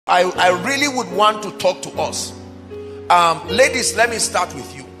I really would want to talk to us. Ladies, let me start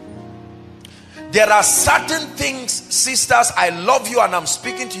with you. There are certain things, sisters, I love you and I'm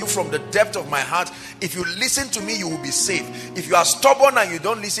speaking to you from the depth of my heart. If you listen to me, you will be safe. If you are stubborn and you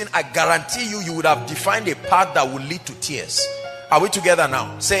don't listen, I guarantee you, you would have defined a path that will lead to tears. Are we together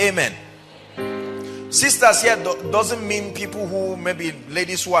now? Say amen. Sisters here doesn't mean people who, maybe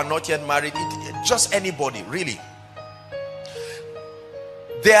ladies who are not yet married, just anybody, really.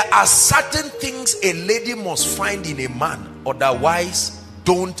 There are certain things a lady must find in a man, otherwise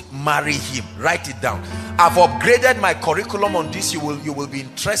don't marry him. Write it down. I've upgraded my curriculum on this. You will be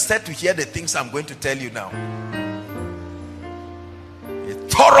interested to hear the things I'm going to tell you now. A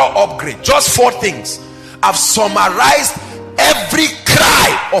thorough upgrade. Just 4 things. I've summarized every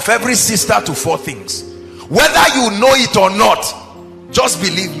cry of every sister to 4 things. Whether you know it or not, just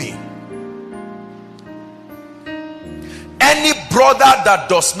believe me. Any brother that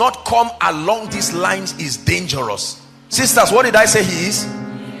does not come along these lines is dangerous. Sisters, what did I say he is?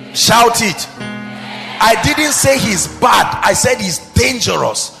 Shout it. I didn't say he's bad. I said he's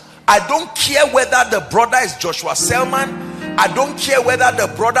dangerous. I don't care whether the brother is Joshua Selman. I don't care whether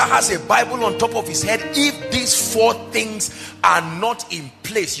the brother has a Bible on top of his head. If these 4 things are not in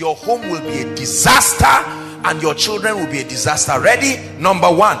place, your home will be a disaster and your children will be a disaster. Ready?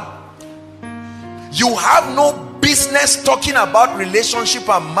 Number 1. You have no business talking about relationship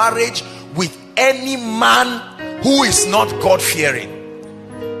and marriage with any man who is not God-fearing.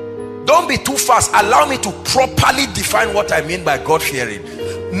 Don't be too fast. Allow me to properly define what I mean by God-fearing.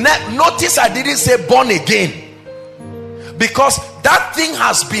 Notice I didn't say born again, because that thing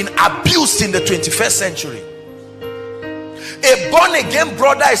has been abused in the 21st century. A born-again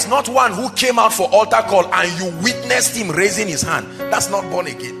brother is not one who came out for altar call and you witnessed him raising his hand. That's not born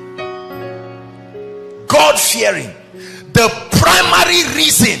again. God-fearing. The primary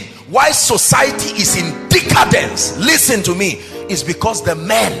reason why society is in decadence, listen to me, is because the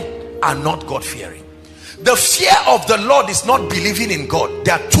men are not God-fearing. The fear of the Lord is not believing in God.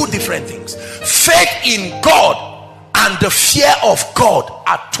 There are 2 different things. Faith in God and the fear of God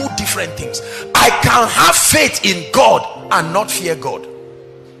are 2 different things. I can have faith in God and not fear God.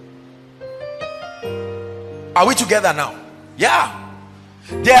 Are we together now? Yeah.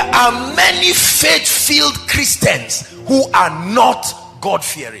 There are many faith-filled Christians who are not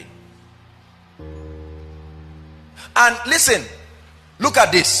God-fearing. And listen, look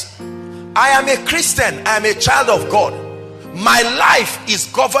at this. I am a Christian. I am a child of God. My life is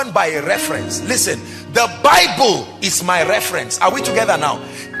governed by a reference. Listen, the Bible is my reference. Are we together now?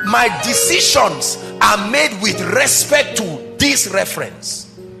 My decisions are made with respect to this reference.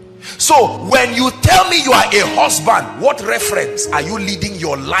 So when you tell me you are a husband, what reference are you leading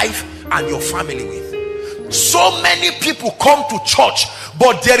your life and your family with? So many people come to church,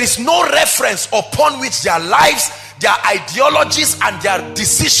 but there is no reference upon which their lives, their ideologies and their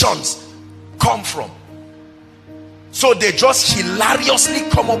decisions come from. So they just hilariously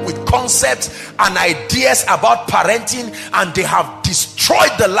come up with concepts and ideas about parenting, and they have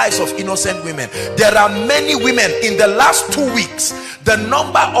destroyed the lives of innocent women. There are many women in the last 2 weeks, the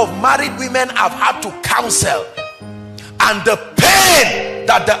number of married women I've had to counsel, and the pain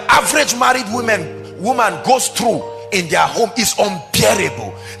that the average married woman goes through in their home is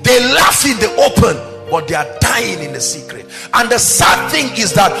unbearable. They laugh in the open, but they are dying in the secret. And the sad thing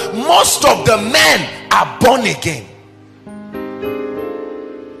is that most of the men are born again.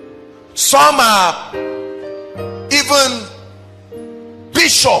 Some are even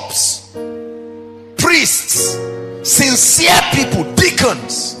bishops, priests, sincere people,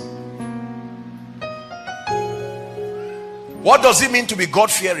 deacons. What does it mean to be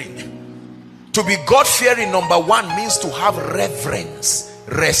God-fearing? To be God-fearing, number 1, means to have reverence,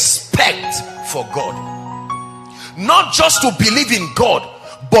 respect for God. Not just to believe in God,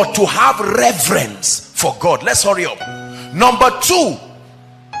 but to have reverence for God. Let's hurry up. Number 2,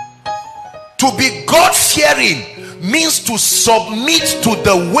 to be God-fearing means to submit to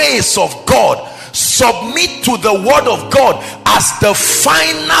the ways of God, submit to the word of God as the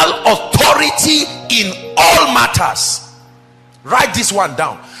final authority in all matters. Write this one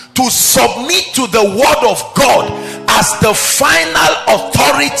down. To submit to the word of God as the final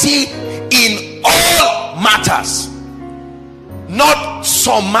authority in all matters, not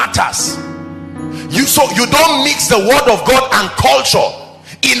some matters. So you don't mix the word of God and culture.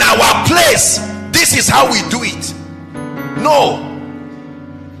 In our place, this is how we do it. No.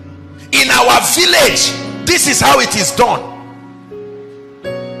 In our village, this is how it is done.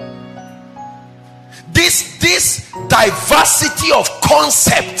 This diversity of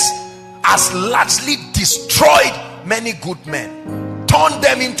concepts has largely destroyed many good men. turned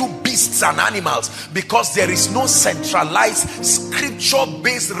them into beasts and animals, because there is no centralized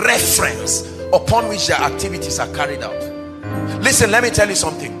scripture-based reference upon which their activities are carried out. Listen, let me tell you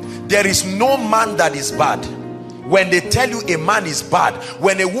something. There is no man that is bad. When they tell you a man is bad,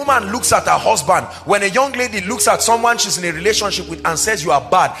 when a woman looks at her husband, when a young lady looks at someone she's in a relationship with and says you are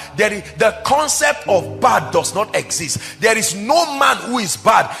bad, the concept of bad does not exist. There is no man who is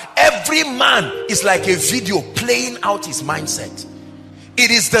bad. Every man is like a video playing out his mindset. It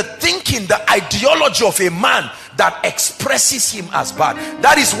is the thinking, the ideology of a man that expresses him as bad.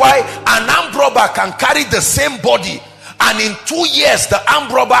 That is why an armed robber can carry the same body, and in 2 years the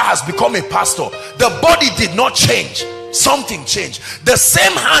armed robber has become a pastor. The body did not change, something changed. The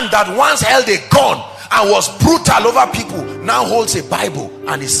same hand that once held a gun and was brutal over people now holds a Bible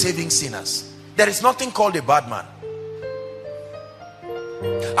and is saving sinners. There is nothing called a bad man.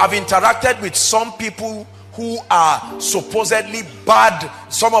 I've interacted with some people who are supposedly bad,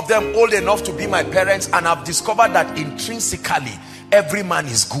 some of them old enough to be my parents, and I've discovered that intrinsically every man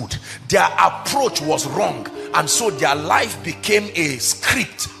is good. Their approach was wrong, and so their life became a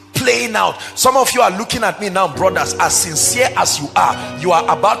script playing out. Some of you are looking at me now, brothers, as sincere as you are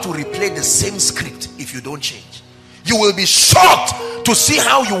about to replay the same script if you don't change. You will be shocked to see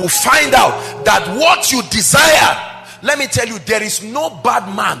how you will find out that what you desire, let me tell you, there is no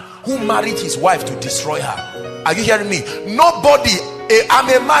bad man who married his wife to destroy her. Are you hearing me? Nobody. I'm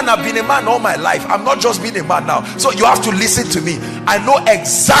a man, I've been a man all my life. I'm not just being a man now. So you have to listen to me. I know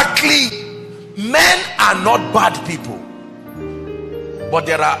exactly, men are not bad people, but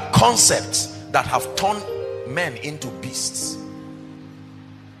there are concepts that have turned men into beasts.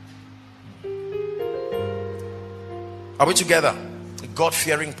 Are we together? A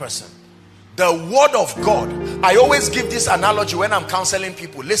God-fearing person. The word of God. I always give this analogy when I'm counseling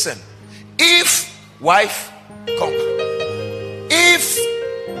people. Listen, if wife, come,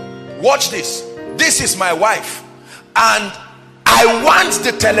 if, watch this, this is my wife and I want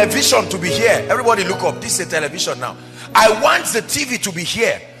the television to be here. Everybody look up. This is a television now. I want the TV to be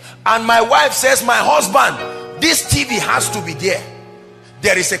here, and my wife says, my husband, this TV has to be there.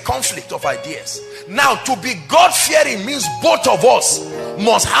 There is a conflict of ideas. Now, to be God-fearing means both of us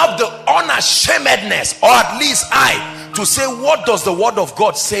must have the unashamedness, or at least I, to say, what does the word of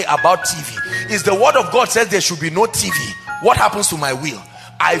God say about TV? Is the word of God says there should be no TV, what happens to my will?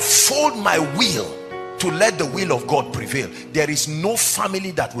 I fold my will to let the will of God prevail. There is no family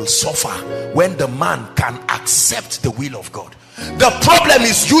that will suffer when the man can accept the will of God. The problem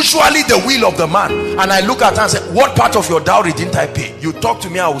is usually the will of the man. And I look at her and say, what part of your dowry didn't I pay? You talk to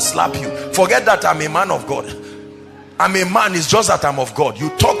me, I will slap you. Forget that I'm a man of God. I'm a man, it's just that I'm of God. You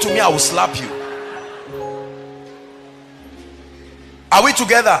talk to me, I will slap you. Are we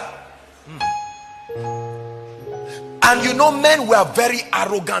together? And you know, men were very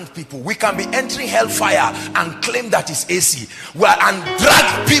arrogant people. We can be entering hellfire and claim that it's AC. And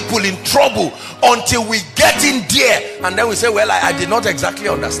drag people in trouble until we get in there. And then we say, well, I did not exactly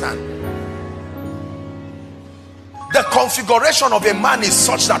understand. The configuration of a man is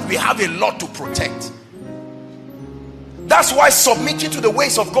such that we have a lot to protect. That's why submitting to the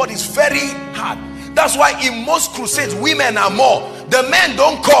ways of God is very hard. That's why in most crusades, women are more. The men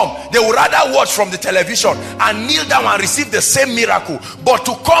don't come. They would rather watch from the television and kneel down and receive the same miracle. But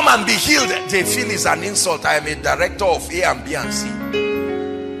to come and be healed, they feel is an insult. I am a director of A and B and C.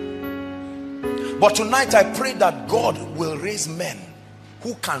 But tonight I pray that God will raise men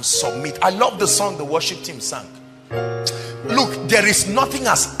who can submit. I love the song the worship team sang. Look, there is nothing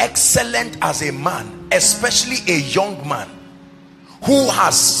as excellent as a man, especially a young man, who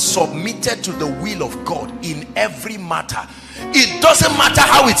has submitted to the will of God in every matter. It doesn't matter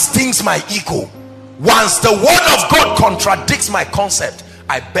how it stings my ego. Once the word of God contradicts my concept,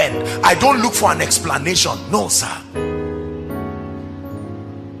 I bend. I don't look for an explanation. No, sir.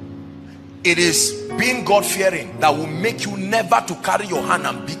 It is being God-fearing that will make you never to carry your hand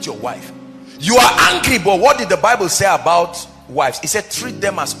and beat your wife. You are angry, but what did the Bible say about wives? It said, treat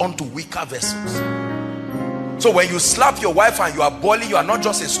them as unto weaker vessels. So when you slap your wife and you are boiling, you are not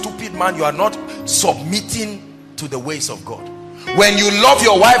just a stupid man, you are not submitting to the ways of God. When you love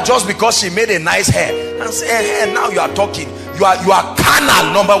your wife just because she made a nice hair and say, hey, now you are talking, you are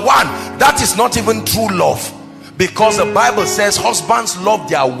carnal. Number one, that is not even true love, because the Bible says husbands love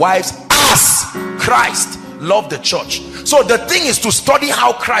their wives as Christ loved the church. So the thing is to study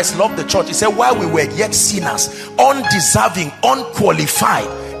how Christ loved the church. He said, while we were yet sinners, undeserving, unqualified,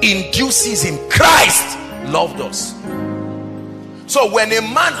 in due season Christ loved us. So when a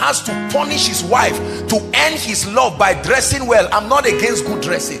man has to punish his wife to earn his love by dressing well, I'm not against good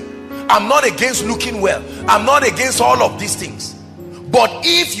dressing, I'm not against looking well, I'm not against all of these things, But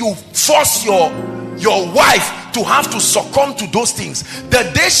if you force your wife to have to succumb to those things, the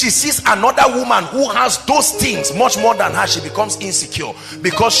day she sees another woman who has those things much more than her, she becomes insecure,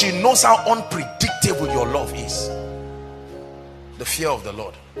 because she knows how unpredictable your love is. The fear of the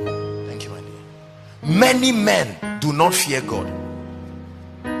Lord. Thank you, my dear. Many men do not fear God.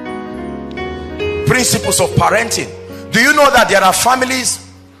 Principles of parenting. Do you know that there are families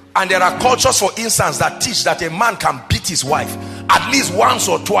and there are cultures, for instance, that teach that a man can beat his wife at least once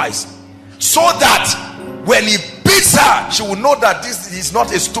or twice, so that when he beats her, she will know that this is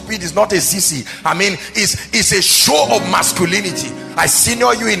not a stupid, is not a sissy. I mean, it's a show of masculinity. I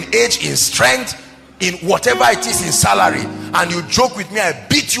senior you in age, in strength, in whatever it is, in salary, and you joke with me, I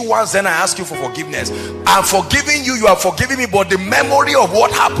beat you once, then I ask you for forgiveness. I'm forgiving you, you are forgiving me, but the memory of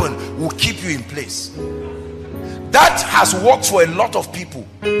what happened will keep you in place. That has worked for a lot of people,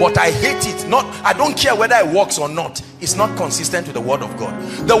 but I hate it. I don't care whether it works or not. It's not consistent with the word of God.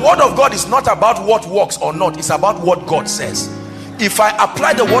 The word of God is not about what works or not. It's about what God says. If I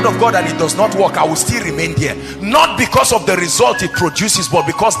apply the word of God and it does not work, I will still remain there. Not because of the result it produces, but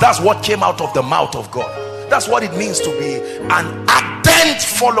because that's what came out of the mouth of God. That's what it means to be an ardent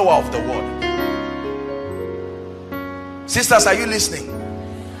follower of the word. Sisters, are you listening?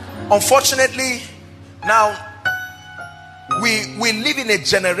 Unfortunately, now we live in a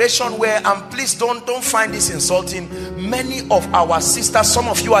generation where, and please don't find this insulting, many of our sisters, some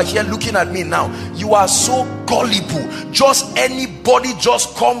of you are here looking at me now, you are so gullible. Just anybody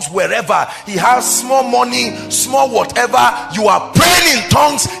just comes wherever he has small money, small whatever, you are praying in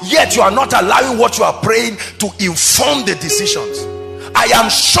tongues, yet you are not allowing what you are praying to inform the decisions. I am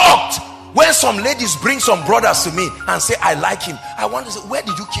shocked when some ladies bring some brothers to me and say, I like him. I want to say, where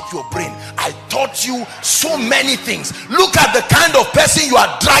did you keep your brain? I taught you so many things. Look at the kind of person you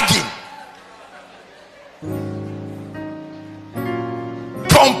are dragging.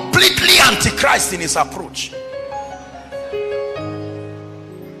 Completely antichrist in his approach.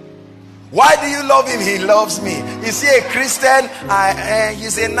 Why do you love him? He loves me. Is he a Christian?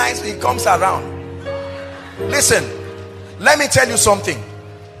 He's a nice, he comes around. Listen, let me tell you something.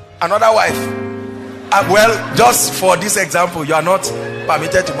 Another wife, well, just for this example, you are not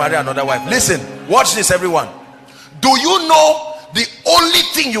permitted to marry another wife. Listen, watch this, everyone. Do you know the only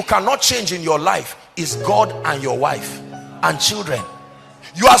thing you cannot change in your life is God and your wife and children?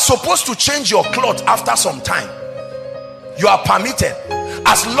 You are supposed to change your clothes after some time. You are permitted.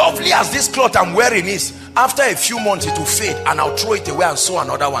 As lovely as this cloth I'm wearing is, after a few months it will fade and I'll throw it away and sew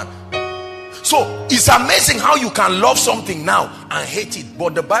another one. So it's amazing how you can love something now and hate it,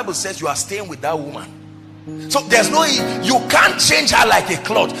 but the Bible says you are staying with that woman. So there's no, you can't change her like a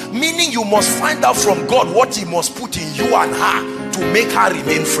cloth, meaning you must find out from God what he must put in you and her to make her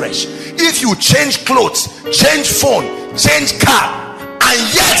remain fresh. If you change clothes, change phone, change car, and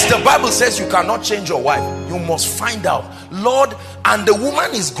yet the Bible says you cannot change your wife, you must find out, Lord, and the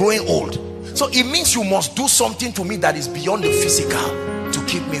woman is growing old, so it means you must do something to me that is beyond the physical to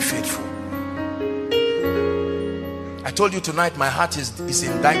keep me faithful. I told you tonight my heart is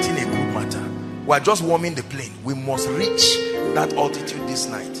indicting a good matter. We are just warming the plane. We must reach that altitude this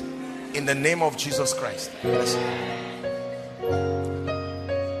night in the name of Jesus Christ. Yes.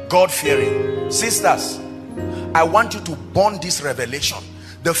 God-fearing. Sisters, I want you to bond this revelation.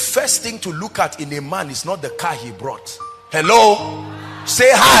 The first thing to look at in a man is not the car he brought. Hello? Say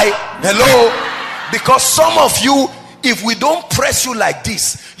hi. Hello? Because some of you, if we don't press you like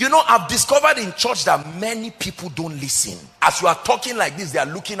this, you know, I've discovered in church that many people don't listen. As you are talking like this, they are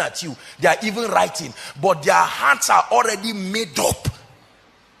looking at you. They are even writing, but their hearts are already made up.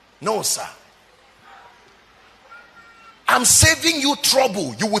 No, sir. I'm saving you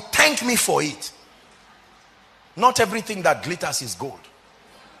trouble. You will thank me for it. Not everything that glitters is gold.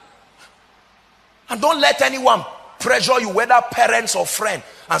 And don't let anyone pressure you, whether parents or friend,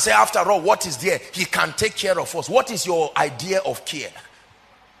 and say, after all, what is there? He can take care of us. What is your idea of care?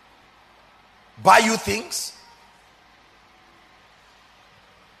 Buy you things?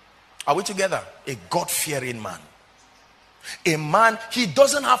 Are we together? A God-fearing man. A man, he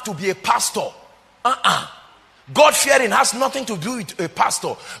doesn't have to be a pastor. God-fearing has nothing to do with a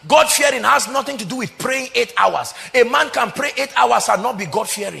pastor. God-fearing has nothing to do with praying 8 hours. A man can pray 8 hours and not be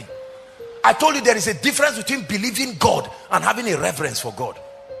God-fearing. I told you there is a difference between believing God and having a reverence for God.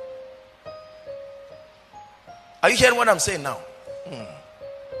 Are you hearing what I'm saying now?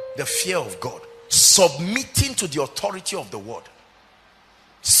 The fear of God. Submitting to the authority of the word.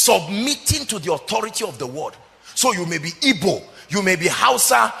 Submitting to the authority of the word. So you may be Igbo, you may be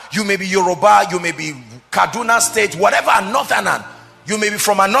Hausa, you may be Yoruba, you may be Kaduna State, whatever, Northern, you may be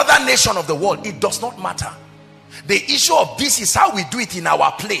from another nation of the world. It does not matter. The issue of this is how we do it in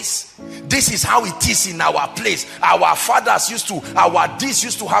our place. This is how it is in our place. Our fathers used to, this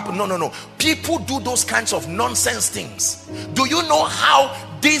used to happen. No, no, no. People do those kinds of nonsense things. Do you know how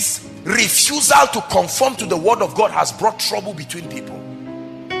this refusal to conform to the word of God has brought trouble between people?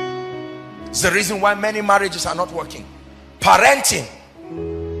 It's the reason why many marriages are not working. Parenting.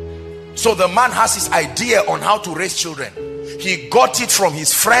 So the man has his idea on how to raise children. He got it from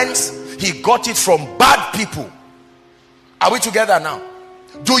his friends. He got it from bad people. Are we together now?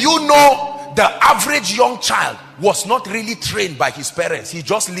 Do you know the average young child was not really trained by his parents? He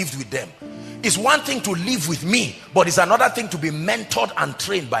just lived with them. It's one thing to live with me, but it's another thing to be mentored and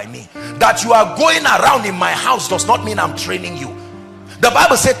trained by me. That you are going around in my house does not mean I'm training you. The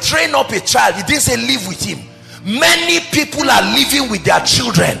Bible said train up a child. It didn't say live with him. Many people are living with their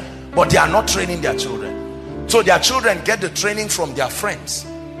children, but they are not training their children. So their children get the training from their friends.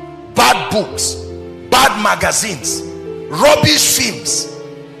 Bad books, bad magazines, rubbish films,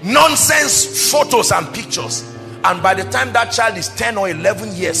 nonsense photos and pictures. And by the time that child is 10 or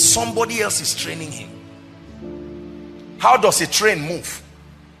 11 years, somebody else is training him. How does a train move?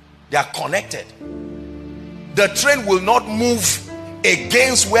 They are connected. The train will not move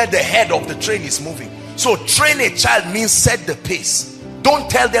against where the head of the train is moving. So train a child means set the pace. Don't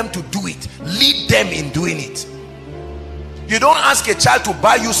tell them to do it. Lead them in doing it. You don't ask a child to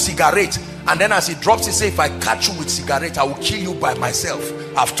buy you cigarette and then as he drops he say, if I catch you with cigarette, I will kill you by myself.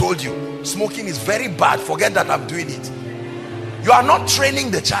 I've told you, smoking is very bad. Forget that I'm doing it. You are not training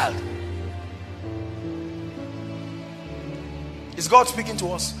the child. Is God speaking to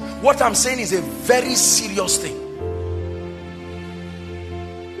us? What I'm saying is a very serious thing.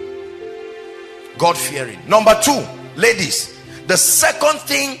 God-fearing. Number two, ladies, the second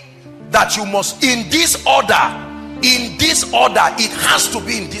thing that you must, in this order, it has to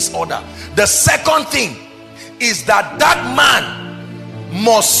be in this order. The second thing is that that man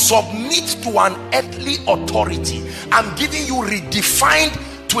must submit to an earthly authority. I'm giving you redefined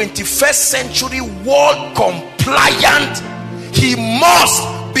 21st century world compliant. He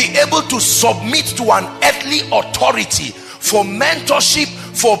must be able to submit to an earthly authority for mentorship,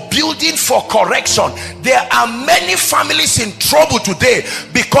 for building, for correction. There are many families in trouble today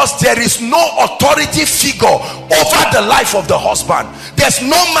because there is no authority figure over the life of the husband. There's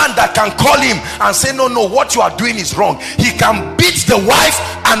no man that can call him and say, no, what you are doing is wrong. He can beat the wife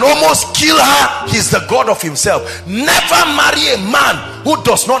and almost kill her. He's the God of himself. Never marry a man who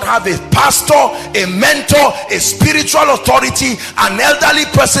does not have a pastor, a mentor, a spiritual authority, an elderly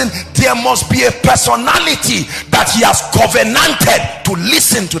person. There must be a personality that he has covenanted to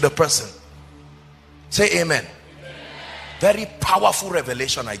listen to the person. Say amen. Very powerful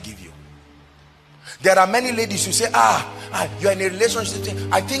revelation I give you. There are many ladies who say, you're in a relationship,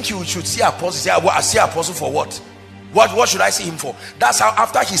 I think you should see apostle. Say, I see apostle for what? What should I see him for? That's how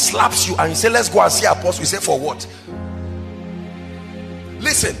after he slaps you and you say, let's go and see apostle, you say, for what?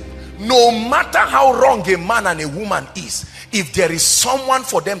 Listen, no matter how wrong a man and a woman is, if there is someone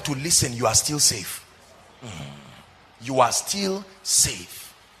for them to listen, you are still safe. You are still safe.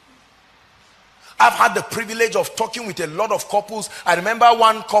 I've had the privilege of talking with a lot of couples. I remember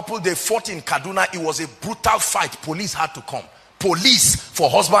one couple, they fought in Kaduna. It was a brutal fight. Police had to come. Police for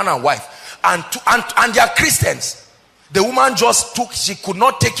husband and wife. And they are Christians. The woman just she could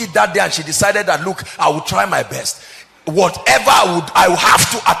not take it that day, and she decided that, look, I will try my best. Whatever I will have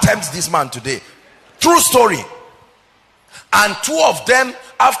to attempt this man today. True story. And two of them,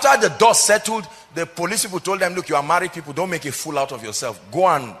 after the dust settled, the police people told them, look, you are married people, don't make a fool out of yourself. Go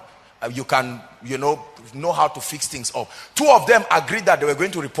and you can, know how to fix things up. Two of them agreed that they were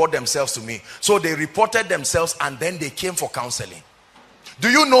going to report themselves to me. So they reported themselves and then they came for counseling. Do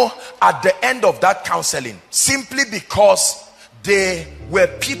you know, at the end of that counseling, simply because they were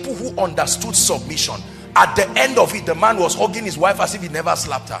people who understood submission, at the end of it, the man was hugging his wife as if he never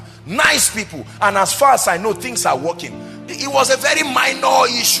slapped her. Nice people. And as far as I know, things are working. It was a very minor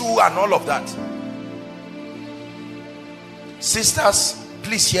issue and all of that. Sisters,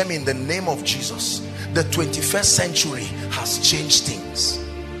 please hear me in the name of Jesus. The 21st century has changed things.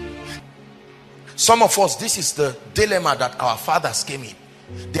 Some of us, this is the dilemma that our fathers came in.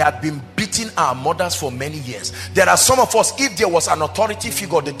 They had been beating our mothers for many years. There are some of us, if there was an authority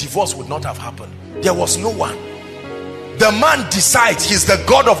figure, the divorce would not have happened. There was no one. The man decides he's the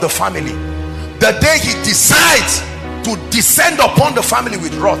God of the family. The day he decides to descend upon the family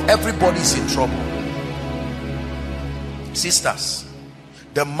with wrath, everybody's in trouble. Sisters,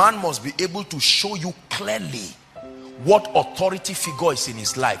 the man must be able to show you clearly what authority figure is in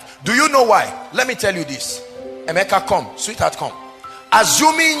his life. Do you know why? Let me tell you this. Emeka, come. Sweetheart, come.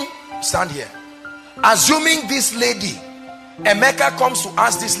 Assuming, stand here. Assuming this lady, Emeka comes to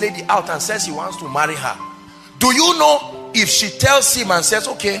ask this lady out and says he wants to marry her. Do you know, if she tells him and says,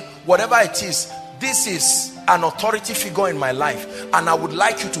 okay, whatever it is, this is an authority figure in my life and I would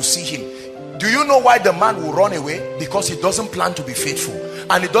like you to see him, do you know why the man will run away? Because he doesn't plan to be faithful,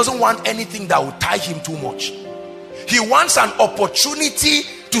 and he doesn't want anything that will tie him too much. He wants an opportunity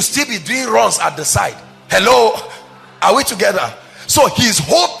to still be doing runs at the side. Hello, are we together? So he's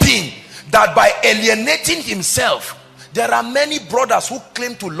hoping that by alienating himself, there are many brothers who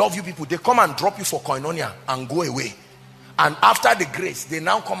claim to love you people. They come and drop you for koinonia and go away, and after the grace they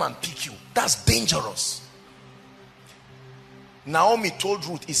now come and pick you. That's dangerous. Naomi told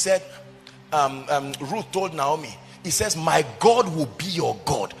Ruth, he said, Ruth told Naomi, he says, my God will be your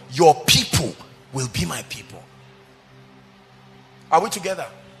God, your people will be my people. Are we together?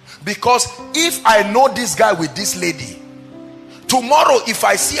 Because if I know this guy with this lady, tomorrow if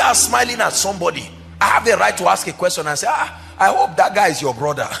I see her smiling at somebody, I have the right to ask a question and say, I hope that guy is your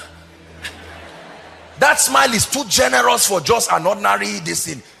brother. That smile is too generous for just an ordinary this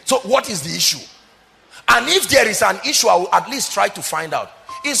thing. So what is the issue? And if there is an issue, I will at least try to find out.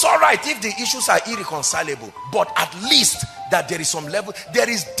 It's all right if the issues are irreconcilable, but at least that there is some level. There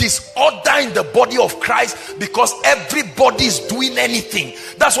is disorder in the body of Christ because everybody is doing anything.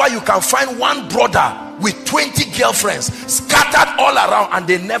 That's why you can find one brother with 20 girlfriends scattered all around and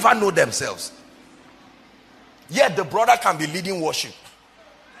they never know themselves. Yet the brother can be leading worship.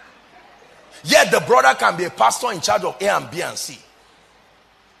 Yet the brother can be a pastor in charge of A and B and C.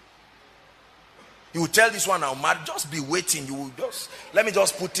 You will tell this one, I'll marry. Just be waiting. You will just, let me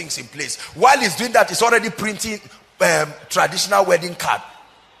just put things in place. While he's doing that, he's already printing traditional wedding card.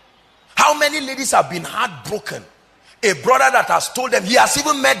 How many ladies have been heartbroken? A brother that has told them, he has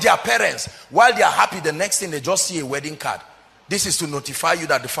even met their parents. While they are happy, the next thing they just see a wedding card. This is to notify you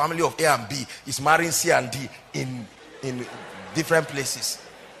that the family of A and B is marrying C and D in different places.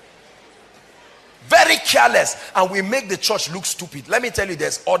 Very careless, and we make the church look stupid. Let me tell you,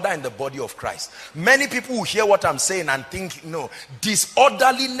 there's order in the body of Christ. Many people who hear what I'm saying and think, no,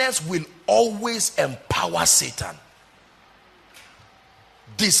 disorderliness will always empower Satan.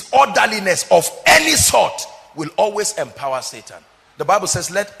 Disorderliness of any sort will always empower Satan. The Bible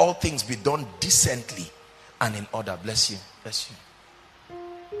says, let all things be done decently and in order. Bless you. Bless you.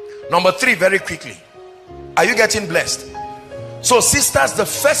 Number 3, very quickly. Are you getting blessed? So sisters, the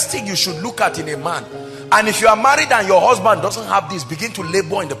first thing you should look at in a man, and if you are married and your husband doesn't have this, begin to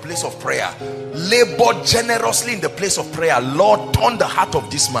labor in the place of prayer. Labor generously in the place of prayer. Lord, turn the heart of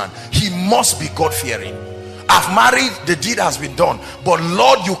this man. He must be God-fearing. I've married, the deed has been done, but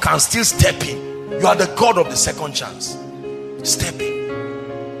Lord, you can still step in. You are the God of the second chance. Step in.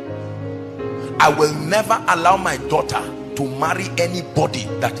 I will never allow my daughter to marry anybody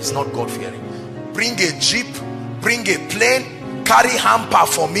that is not God-fearing. Bring a jeep, bring a plane, carry hamper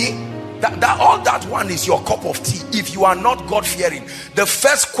for me. All that one is your cup of tea. If you are not God-fearing, the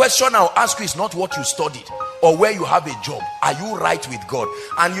first question I'll ask you is not what you studied or where you have a job. Are you right with God?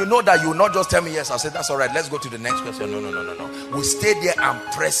 And you know that you will not just tell me yes. I'll say that's all right, let's go to the next question. No. We'll stay there and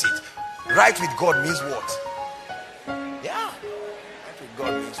press it. Right with God means what? Yeah, right with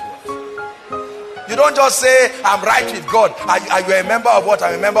God means what? You don't just say I'm right with God. Are you a member of what?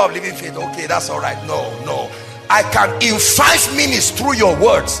 I'm a member of Living Faith. Okay, that's all right. No. I can, in 5 minutes through your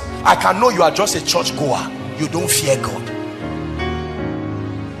words, I can know you are just a church goer. You don't fear God.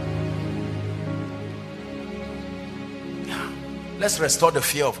 Yeah. Let's restore the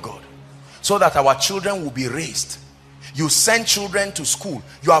fear of God so that our children will be raised. You send children to school.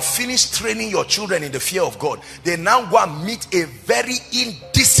 You have finished training your children in the fear of God. They now go and meet a very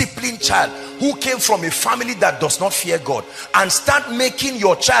indisciplined child who came from a family that does not fear God, and start making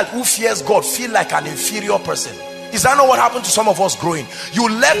your child who fears God feel like an inferior person. Is that not what happened to some of us growing? You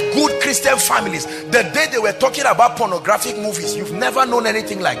left good Christian families. The day they were talking about pornographic movies, you've never known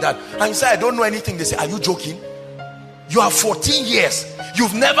anything like that, and you say, I don't know anything. They say, are you joking? You are 14 years,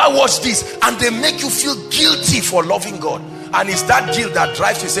 you've never watched this, and they make you feel guilty for loving God. And it's that guilt that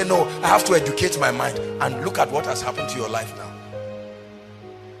drives you to say, no, I have to educate my mind. And look at what has happened to your life now.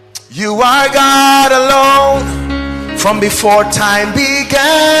 You are God alone from before time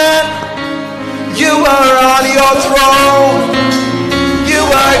began. You are on your throne. You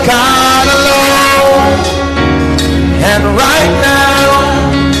are God alone. And right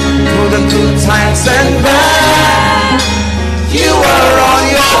now, through the good times and bad, you are on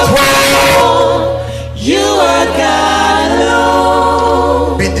your throne. You are God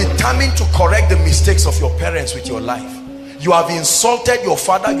alone. Be determined to correct the mistakes of your parents with your life. You have insulted your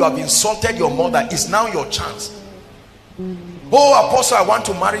father, you have insulted your mother. It's now your chance. Oh, apostle, I want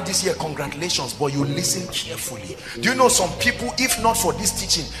to marry this year. Congratulations, but you listen carefully. Do you know some people, if not for this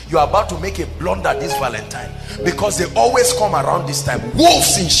teaching, you are about to make a blunder this Valentine, because they always come around this time,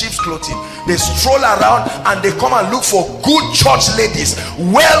 wolves in sheep's clothing. They stroll around and they come and look for good church ladies,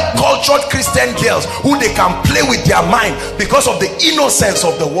 well-cultured Christian girls who they can play with their mind because of the innocence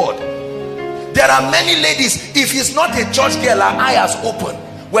of the word. There are many ladies, if he's not a church girl, her eye has opened.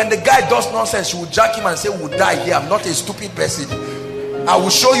 When the guy does nonsense, she will jack him and say, we'll die here. I'm not a stupid person. I will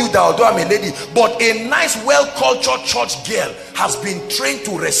show you that although I'm a lady. But a nice, well-cultured church girl has been trained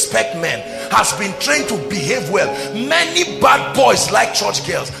to respect men, has been trained to behave well. Many bad boys like church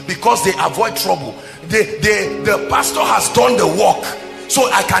girls because they avoid trouble. The pastor has done the work, so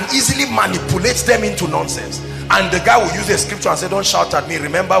I can easily manipulate them into nonsense. And the guy will use the scripture and say, don't shout at me.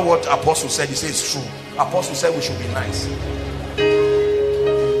 Remember what apostle said. He says it's true. Apostle said we should be nice.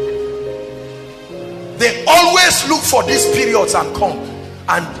 They always look for these periods and come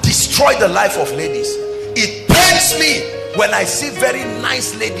and destroy the life of ladies. It pains me when I see very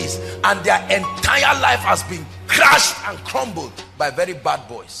nice ladies and their entire life has been crushed and crumbled by very bad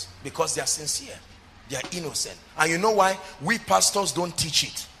boys, because they are sincere, they are innocent. And you know why? We pastors don't teach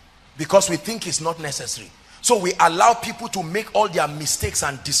it, because we think it's not necessary. So we allow people to make all their mistakes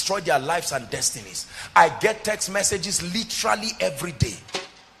and destroy their lives and destinies. I get text messages literally every day.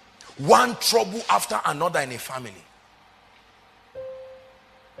 One trouble after another in a family.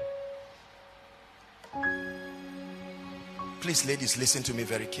 Please, ladies, listen to me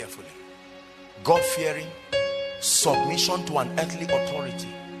very carefully. God-fearing, submission to an earthly authority.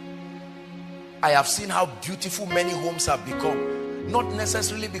 I have seen how beautiful many homes have become. Not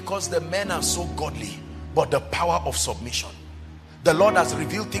necessarily because the men are so godly, but the power of submission. The Lord has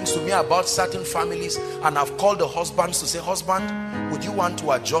revealed things to me about certain families, and I've called the husbands to say, husband, would you want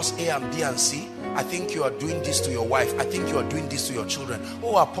to adjust A and B and C? I think you are doing this to your wife. I think you are doing this to your children.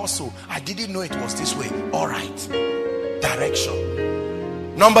 Oh, apostle, I didn't know it was this way. All right.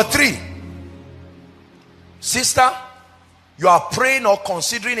 Direction. Number 3. Sister, you are praying or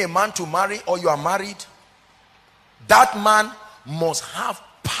considering a man to marry, or you are married. That man must have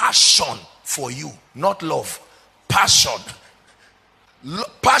passion for you, not love. Passion.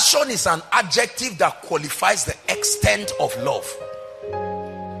 Passion is an adjective that qualifies the extent of love.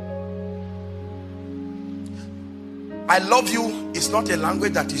 I love you is not a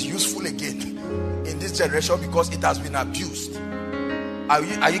language that is useful again in this generation, because it has been abused.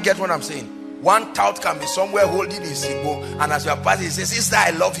 Are you get what I'm saying? One tout can be somewhere holding his sigbo, and as you are passing, he says, sister,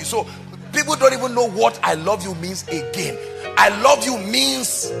 I love you. So people don't even know what I love you means again. I love you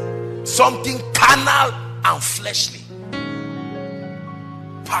means something carnal and fleshly.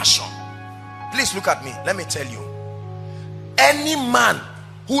 Passion. Please look at me. Let me tell you, any man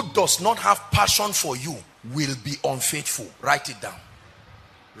who does not have passion for you will be unfaithful. Write it down.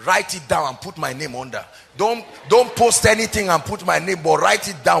 Write it down and put my name under. Don't post anything and put my name, but write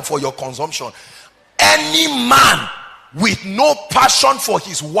it down for your consumption. Any man with no passion for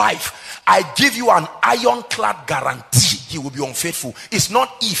his wife, I give you an ironclad guarantee he will be unfaithful. It's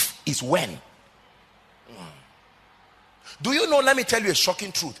not if, it's when. Do you know, let me tell you a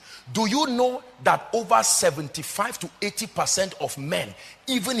shocking truth. Do you know that over 75 to 80% of men,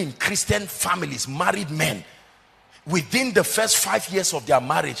 even in Christian families, married men, within the first 5 years of their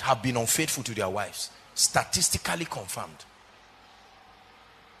marriage have been unfaithful to their wives? Statistically confirmed.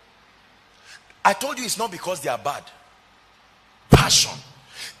 I told you it's not because they are bad. Passion.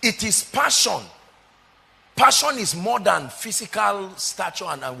 It is passion. Passion is more than physical stature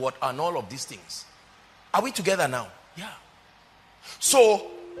and all of these things. Are we together now? Yeah. So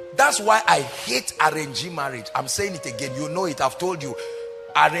that's why I hate arranged marriage. I'm saying it again. You know it. I've told you.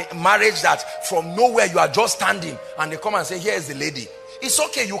 Marriage that from nowhere you are just standing and they come and say, here is the lady. It's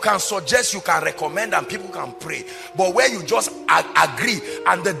okay. You can suggest, you can recommend, and people can pray. But where you just agree,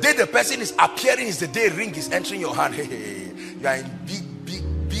 and the day the person is appearing is the day a ring is entering your hand. You are in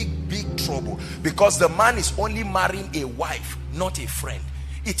big trouble, because the man is only marrying a wife, not a friend.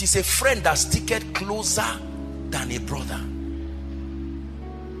 It is a friend that sticketh closer than a brother.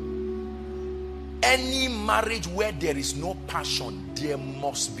 Any marriage where there is no passion, there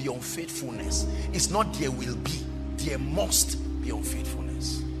must be unfaithfulness. It's not there will be, there must be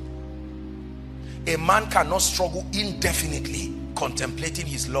unfaithfulness. A man cannot struggle indefinitely contemplating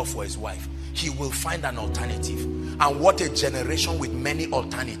his love for his wife. He will find an alternative. And what a generation with many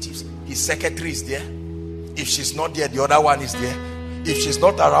alternatives. His secretary is there. If she's not there, the other one is there. If she's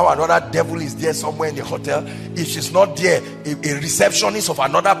not around, another devil is there somewhere in the hotel. If she's not there, a receptionist of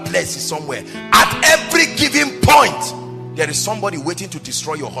another place is somewhere. At every given point, there is somebody waiting to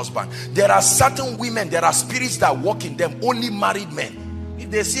destroy your husband. There are certain women, there are spirits that walk in them, only married men.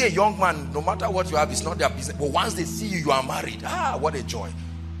 If they see a young man, no matter what you have, it's not their business. But once they see you, you are married. What a joy.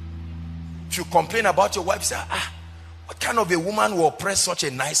 If you complain about your wife, say, what kind of a woman will oppress such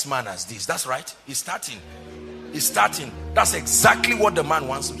a nice man as this? That's right. He's starting. That's exactly what the man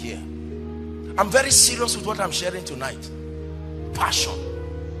wants to hear. I'm very serious with what I'm sharing tonight. Passion.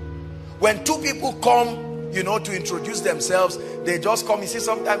 When two people come, to introduce themselves, they just come. You see,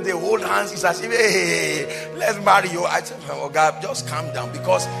 sometimes they hold hands. It's as if, hey, let's marry you. I say, oh God, just calm down,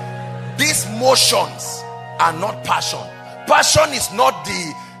 because these motions are not passion. Passion is not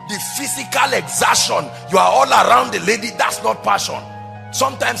the physical exertion. You are all around the lady. That's not passion.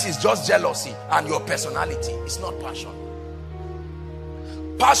 Sometimes it's just jealousy and your personality. It's not passion.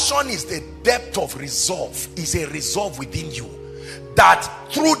 Passion is the depth of resolve. It's a resolve within you, that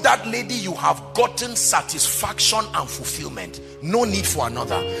through that lady you have gotten satisfaction and fulfillment. No need for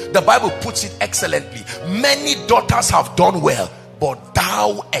another. The Bible puts it excellently. Many daughters have done well, but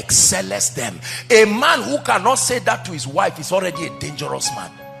thou excellest them. A man who cannot say that to his wife is already a dangerous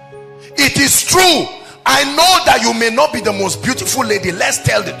man. It is true. I know that you may not be the most beautiful lady. Let's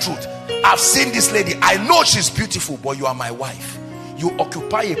tell the truth. I've seen this lady. I know she's beautiful, but you are my wife. You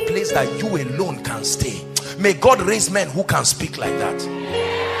occupy a place that you alone can stay. May God raise men who can speak like that.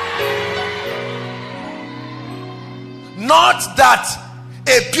 Not that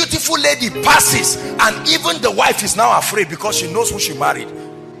a beautiful lady passes and even the wife is now afraid because she knows who she married.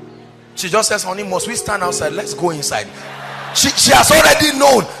 She just says, honey, must we stand outside? Let's go inside. She has already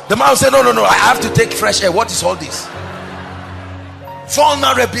known. The man will say, no, I have to take fresh air. What is all this?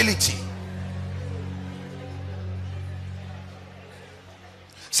 Vulnerability.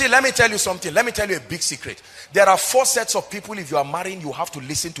 See, let me tell you something. Let me tell you a big secret. There are 4 sets of people. If you are marrying, you have to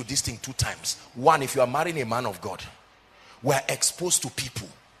listen to this thing 2 times. 1, if you are marrying a man of God, we are exposed to people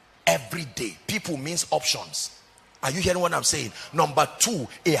every day. People means options. Are you hearing what I'm saying? Number 2,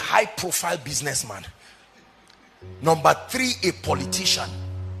 a high profile businessman. Number 3, a politician.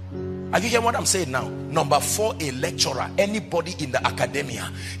 Are you hearing what I'm saying now? Number 4, a lecturer. Anybody in the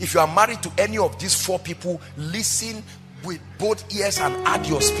academia. If you are married to any of these 4 people, listen with both ears and add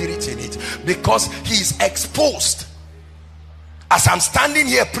your spirit in it, because he is exposed. As I'm standing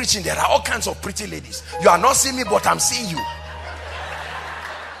here preaching, there are all kinds of pretty ladies. You are not seeing me, but I'm seeing you.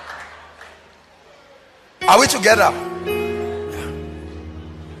 Are we together?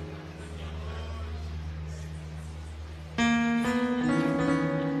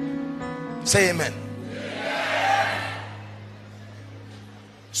 Say amen.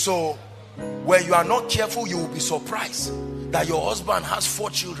 So when you are not careful, you will be surprised that your husband has 4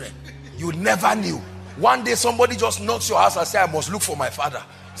 children. You never knew. One day somebody just knocks your house and say, I must look for my father.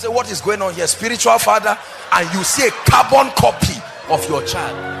 Say, what is going on here? Spiritual father. And you see a carbon copy of your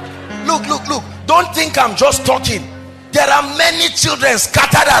child. Look. Don't think I'm just talking. There are many children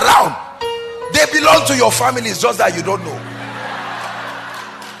scattered around. They belong to your family. It's just that you don't know.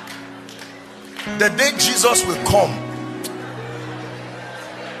 The day Jesus will come,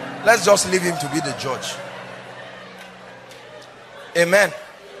 let's just leave him to be the judge. Amen.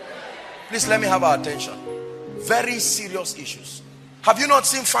 Please let me have our attention. Very serious issues. Have you not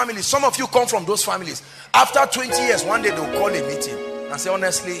seen families? Some of you come from those families. After 20 years, one day they'll call a meeting and say,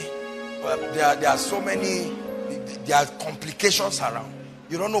 honestly, there are so many, there are complications around.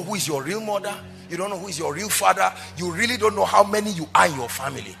 You don't know who is your real mother. You don't know who is your real father. You really don't know how many you are in your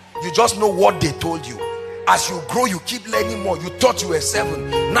family. You just know what they told you. As you grow, you keep learning more. You thought you were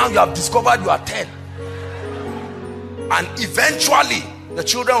 7. Now you have discovered you are 10. And eventually, the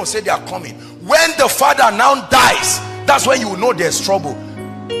children will say they are coming. When the father now dies, that's when you will know there's trouble.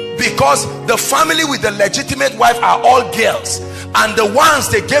 Because the family with the legitimate wife are all girls. And the ones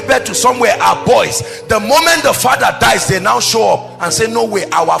they gave birth to somewhere are boys. The moment the father dies, they now show up and say, no way,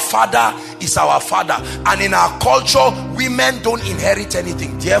 our father is our father. And in our culture, women don't inherit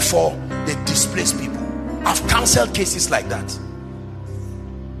anything. Therefore, they displace people. I've counseled cases like that.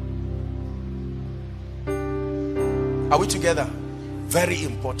 Are we together? Very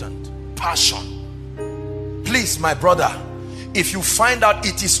important. Passion. Please, my brother, if you find out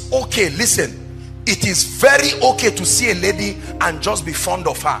it is okay, listen, it is very okay to see a lady and just be fond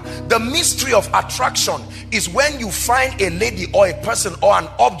of her. The mystery of attraction is when you find a lady or a person or an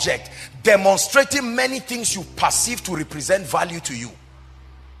object demonstrating many things you perceive to represent value to you.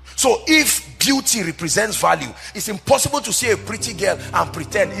 So if beauty represents value, it's impossible to see a pretty girl and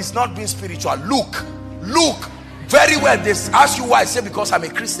pretend it's not being spiritual. Look very well. They ask you why. I say, because I'm a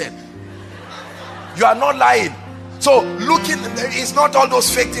Christian. You are not lying. So looking, it's not all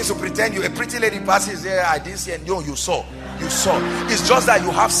those fake things to pretend you, a pretty lady passes there, I didn't see, and no, you saw. It's just that you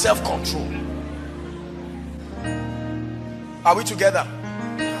have self-control. Are we together?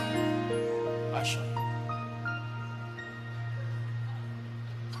 Passion.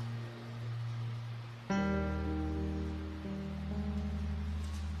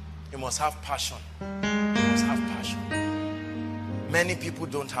 You must have passion. You must have passion. Many people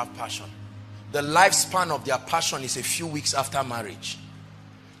don't have passion. The lifespan of their passion is a few weeks after marriage.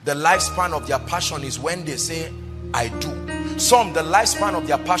 The lifespan of their passion is when they say, I do. Some, the lifespan of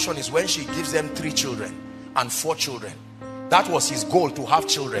their passion is when she gives them 3 children and 4 children. That was his goal, to have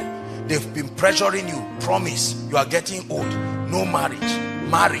children. They've been pressuring you. Promise, you are getting old. No marriage.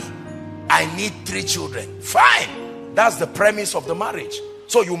 Marry. I need 3 children. Fine. That's the premise of the marriage.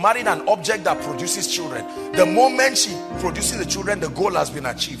 So you married an object that produces children. The moment she produces the children, the goal has been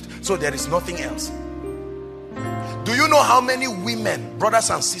achieved. So there is nothing else. Do you know how many women, brothers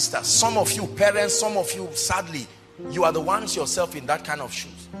and sisters, some of you parents, some of you, sadly, you are the ones yourself in that kind of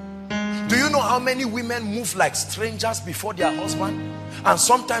shoes. Do you know how many women move like strangers before their husband? And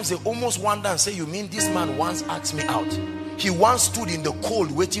sometimes they almost wonder and say, you mean this man once asked me out? He once stood in the cold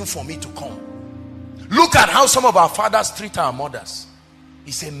waiting for me to come. Look at how some of our fathers treat our mothers.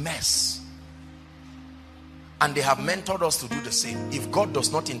 It's a mess. And they have mentored us to do the same. If God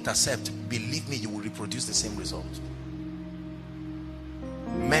does not intercept, believe me, you will reproduce the same result.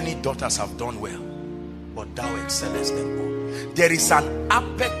 Many daughters have done well, but thou excellest them all. There is an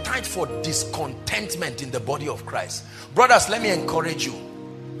appetite for discontentment in the body of Christ. Brothers, let me encourage you.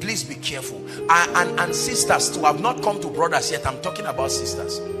 Please be careful. And sisters too. I've not come to brothers yet. I'm talking about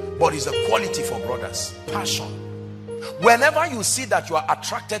sisters. But it's a quality for brothers. Passion. Whenever you see that you are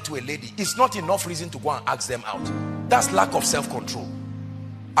attracted to a lady, it's not enough reason to go and ask them out. That's lack of self-control.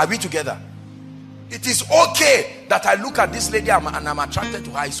 Are we together? It is okay that I look at this lady and I'm attracted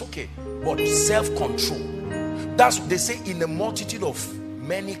to her. It's okay. But self-control. That's what they say, in a multitude of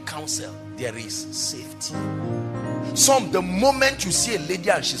many counsel, there is safety. Some, the moment you see a lady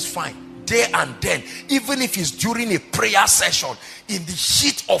and she's fine, there and then, even if it's during a prayer session, in the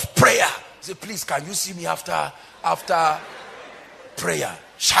heat of prayer, say, please, can you see me after prayer?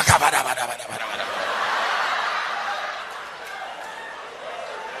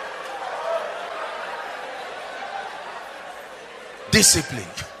 Discipline.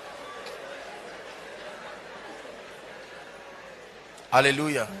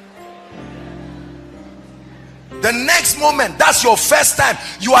 Hallelujah. The next moment, that's your first time.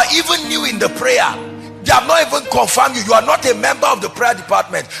 You are even new in the prayer. They have not even confirmed you. You are not a member of the prayer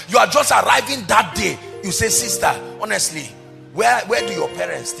department. You are just arriving that day. You say, sister, honestly, where do your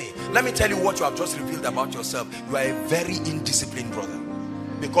parents stay? Let me tell you what you have just revealed about yourself. You are a very indisciplined brother.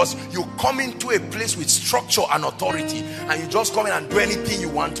 Because you come into a place with structure and authority, and you just come in and do anything you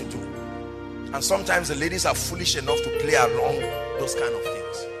want to do. And sometimes the ladies are foolish enough to play along those kind of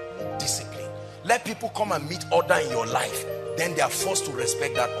things. Discipline. Let people come and meet order in your life. Then they are forced to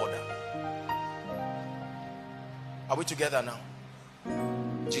respect that order. Are we together now?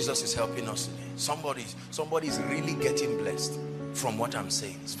 Jesus is helping us today. Somebody is really getting blessed from what I'm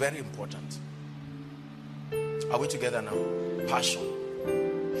saying. It's very important. Are we together now? Passion.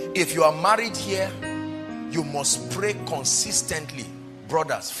 If you are married here, you must pray consistently,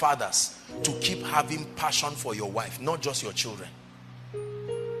 brothers, fathers, to keep having passion for your wife, not just your children.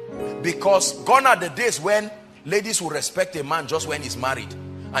 Because gone are the days when ladies will respect a man just when he's married,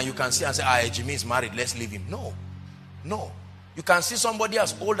 and you can see and say, Jimmy is married, let's leave him. No. You can see somebody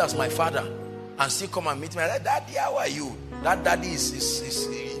as old as my father and still come and meet me like, Daddy, how are you? That daddy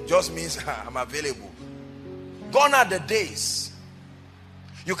it just means I'm available. Gone are the days.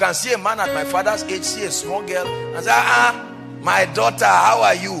 You can see a man at my father's age, see a small girl and say, my daughter, how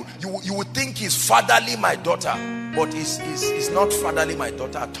are you? You would think he's fatherly my daughter, but he's not fatherly my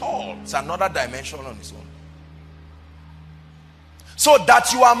daughter at all. It's another dimension on his own. So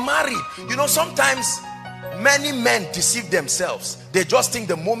that you are married. You know, sometimes many men deceive themselves. They just think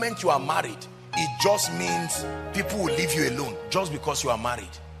the moment you are married, it just means people will leave you alone just because you are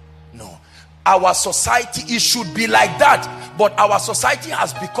married. No. Our society, it should be like that. But our society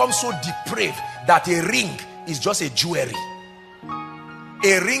has become so depraved that a ring is just a jewelry.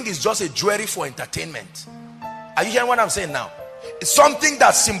 A ring is just a jewelry for entertainment. Are you hearing what I'm saying now? It's something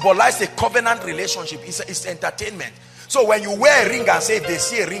that symbolizes a covenant relationship. It's entertainment. So when you wear a ring and say if they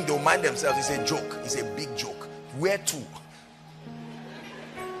see a ring, they'll mind themselves. It's a joke. It's a big joke. Wear two.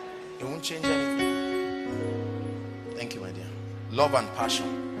 It won't change anything. Thank you, my dear. Love and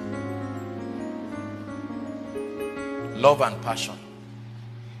passion. Love and passion.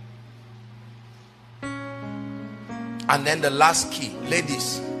 And then the last key,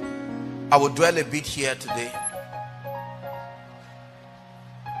 ladies, I will dwell a bit here today.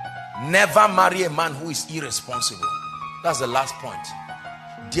 Never marry a man who is irresponsible. That's the last point.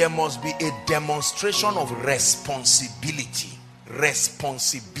 There must be a demonstration of responsibility.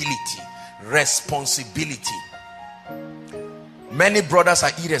 Responsibility. Responsibility. Many brothers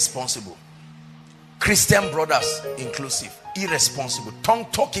are irresponsible. Christian brothers inclusive. Irresponsible.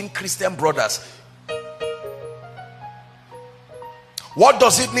 Tongue-talking Christian brothers. What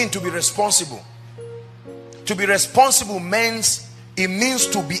does it mean to be responsible? To be responsible means, it means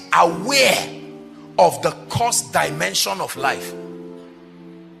to be aware of the cost dimension of life.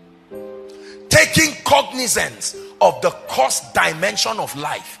 Taking cognizance of the cost dimension of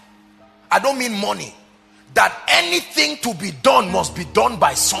life. I don't mean money. That anything to be done must be done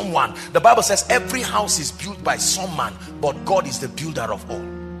by someone. The Bible says every house is built by some man, but God is the builder of all.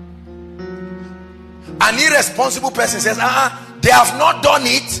 An irresponsible person says, they have not done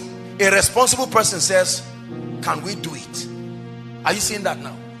it. A responsible person says, can we do it? Are you seeing that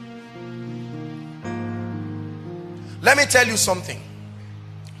now? Let me tell you something.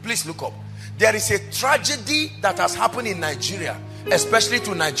 Please look up. There is a tragedy that has happened in Nigeria, especially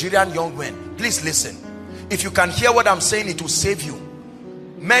to Nigerian young men. Please listen. If you can hear what I'm saying, it will save you.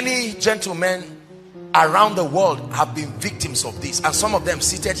 Many gentlemen around the world have been victims of this, and some of them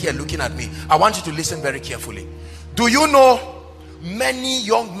seated here looking at me. I want you to listen very carefully. Do you know many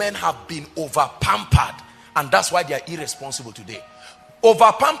young men have been over pampered, and that's why they are irresponsible today?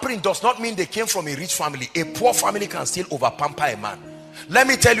 Over pampering does not mean they came from a rich family. A poor family can still over pamper a man. Let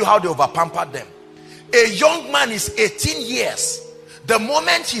me tell you how they over pampered them. A young man is 18 years. The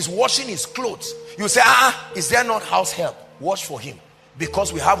moment he's washing his clothes, you say, is there not house help? Wash for him,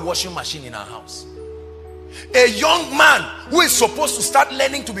 because we have washing machine in our house. A young man who is supposed to start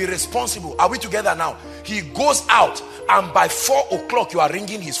learning to be responsible, are we together now? He goes out, and by 4 o'clock you are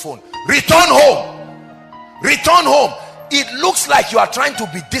ringing his phone. Return home. Return home. It looks like you are trying to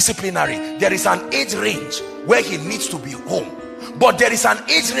be disciplinary. There is an age range where he needs to be home, but there is an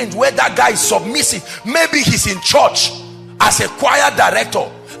age range where that guy is submissive. Maybe he's in church as a choir director,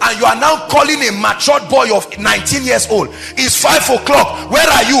 and you are now calling a matured boy of 19 years old. It's 5 o'clock. Where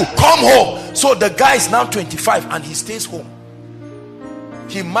are you? Come home. So the guy is now 25 and he stays home.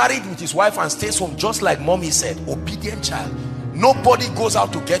 He married with his wife and stays home, just like mommy said, obedient child. Nobody goes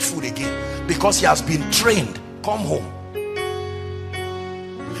out to get food again because he has been trained. Come home.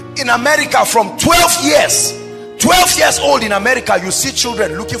 In America, from 12 years old in America, you see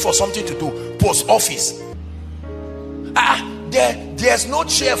children looking for something to do. Post office. There's no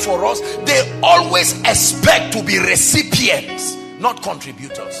chair for us. They always expect to be recipients, not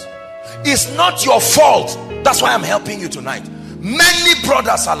contributors. It's not your fault. That's why I'm helping you tonight. Many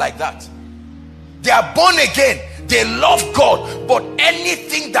brothers are like that. They are born again. They love God, but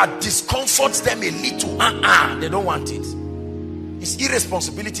anything that discomforts them a little, they don't want it. It's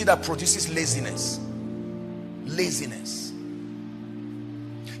irresponsibility that produces laziness. Laziness.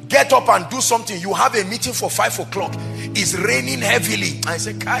 Get up and do something. You have a meeting for 5 o'clock. It's raining heavily. I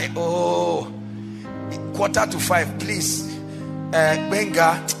say, Kai, 4:45, please.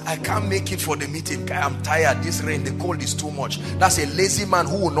 Benga, I can't make it for the meeting. Kai, I'm tired. This rain, the cold is too much. That's a lazy man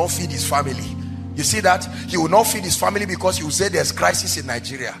who will not feed his family. You see that? He will not feed his family because he will say there's crisis in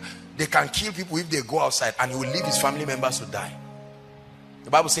Nigeria. They can kill people if they go outside, and he will leave his family members to die. The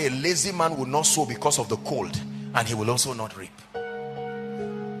Bible says a lazy man will not sow because of the cold, and he will also not reap.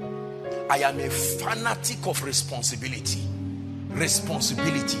 I am a fanatic of responsibility.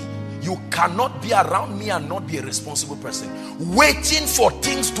 Responsibility. You cannot be around me and not be a responsible person. Waiting for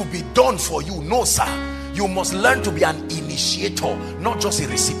things to be done for you. No, sir. You must learn to be an initiator, not just a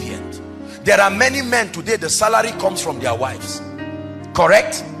recipient. There are many men today, the salary comes from their wives.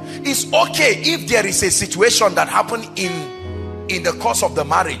 Correct? It's okay if there is a situation that happened in the course of the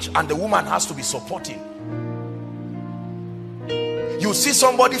marriage and the woman has to be supporting. You see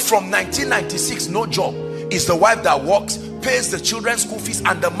somebody from 1996, no job. It's the wife that works, pays the children's school fees,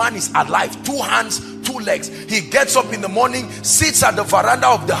 and the man is alive. 2 hands, 2 legs. He gets up in the morning, sits at the veranda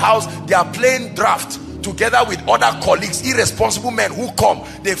of the house. They are playing draft together with other colleagues, irresponsible men who come.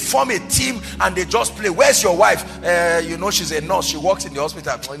 They form a team and they just play. Where's your wife? You know, she's a nurse. She works in the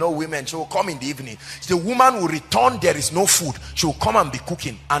hospital. You know, women, she will come in the evening. The woman will return. There is no food. She will come and be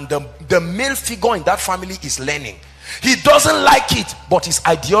cooking. And the male figure in that family is learning. He doesn't like it, but his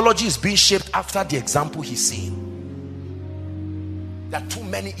ideology is being shaped after the example he's seeing. There are too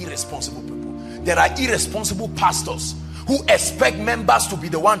many irresponsible people. There are irresponsible pastors who expect members to be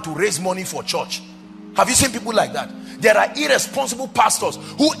the one to raise money for church. Have you seen people like that? There are irresponsible pastors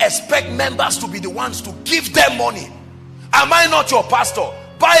who expect members to be the ones to give them money. Am I not your pastor?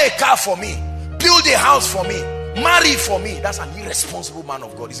 Buy a car for me, build a house for me, marry for me. That's an irresponsible man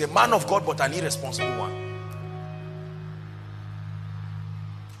of God. He's a man of God, but an irresponsible one.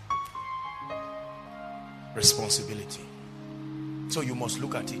 Responsibility. So you must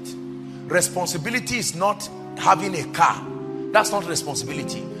look at it. Responsibility is not having a car. That's not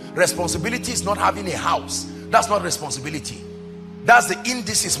responsibility. Responsibility is not having a house. That's not responsibility. That's the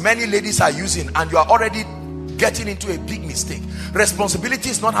indices many ladies are using, and you are already getting into a big mistake. Responsibility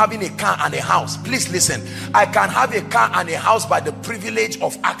is not having a car and a house. Please listen. I can have a car and a house by the privilege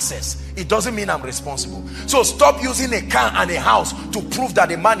of access. It doesn't mean I'm responsible. So stop using a car and a house to prove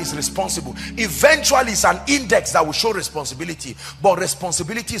that a man is responsible. Eventually it's an index that will show responsibility, but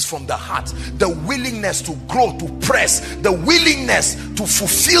responsibility is from the heart. The willingness to grow, to press, the willingness to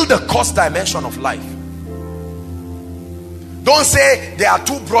fulfill the cost dimension of life. Don't say there are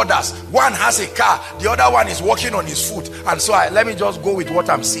two brothers, one has a car, the other one is walking on his foot, and so let me just go with what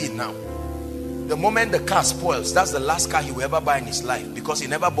I'm seeing now. The moment the car spoils, that's the last car he will ever buy in his life, because he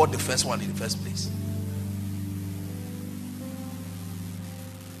never bought the first one in the first place.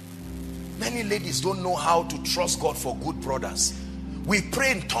 Many ladies don't know how to trust God for good brothers. We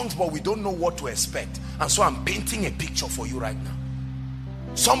pray in tongues, but we don't know what to expect. And so I'm painting a picture for you right now.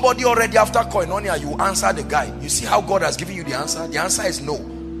 Somebody already after koinonia, you answer the guy. You see how God has given you the answer? The answer is no.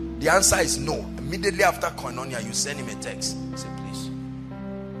 The answer is no. Immediately after koinonia, you send him a text. Say, please,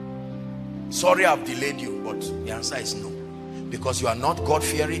 sorry I've delayed you, but the answer is no. Because you are not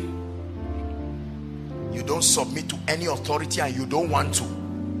God-fearing. You don't submit to any authority, and you don't want to.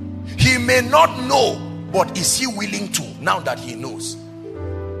 He may not know, but is he willing to now that he knows?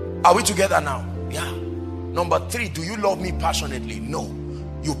 Are we together now? Yeah. Number 3, do you love me passionately? No.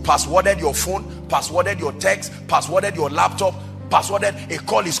 You passworded your phone, passworded your text, passworded your laptop, passworded a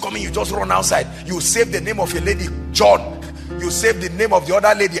call is coming, you just run outside. You save the name of your lady, John. You save the name of the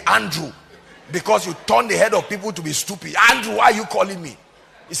other lady, Andrew, because you turn the head of people to be stupid. Andrew, why are you calling me?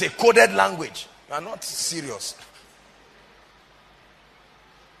 It's a coded language. You are not serious.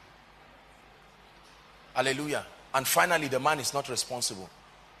 Hallelujah. And finally, the man is not responsible.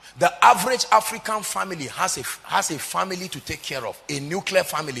 The average African family has a family to take care of, a nuclear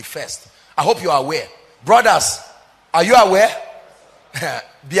family first. I hope you are aware. Brothers, are you aware?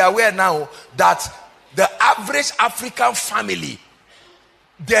 Be aware now that the average African family,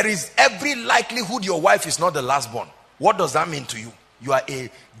 there is every likelihood your wife is not the last born. What does that mean to you? You are a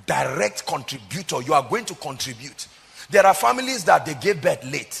direct contributor. You are going to contribute. There are families that they gave birth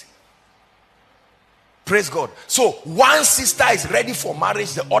late. Praise God. So one sister is ready for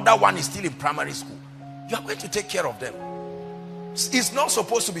marriage, the other one is still in primary school. You are going to take care of them. It's not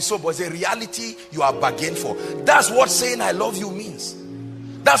supposed to be so, but it's a reality you are bargained for. That's what saying I love you means.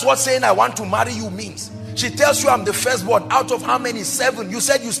 That's what saying I want to marry you means. She tells you I'm the firstborn out of how many? 7. You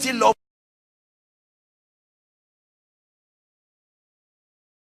said you still love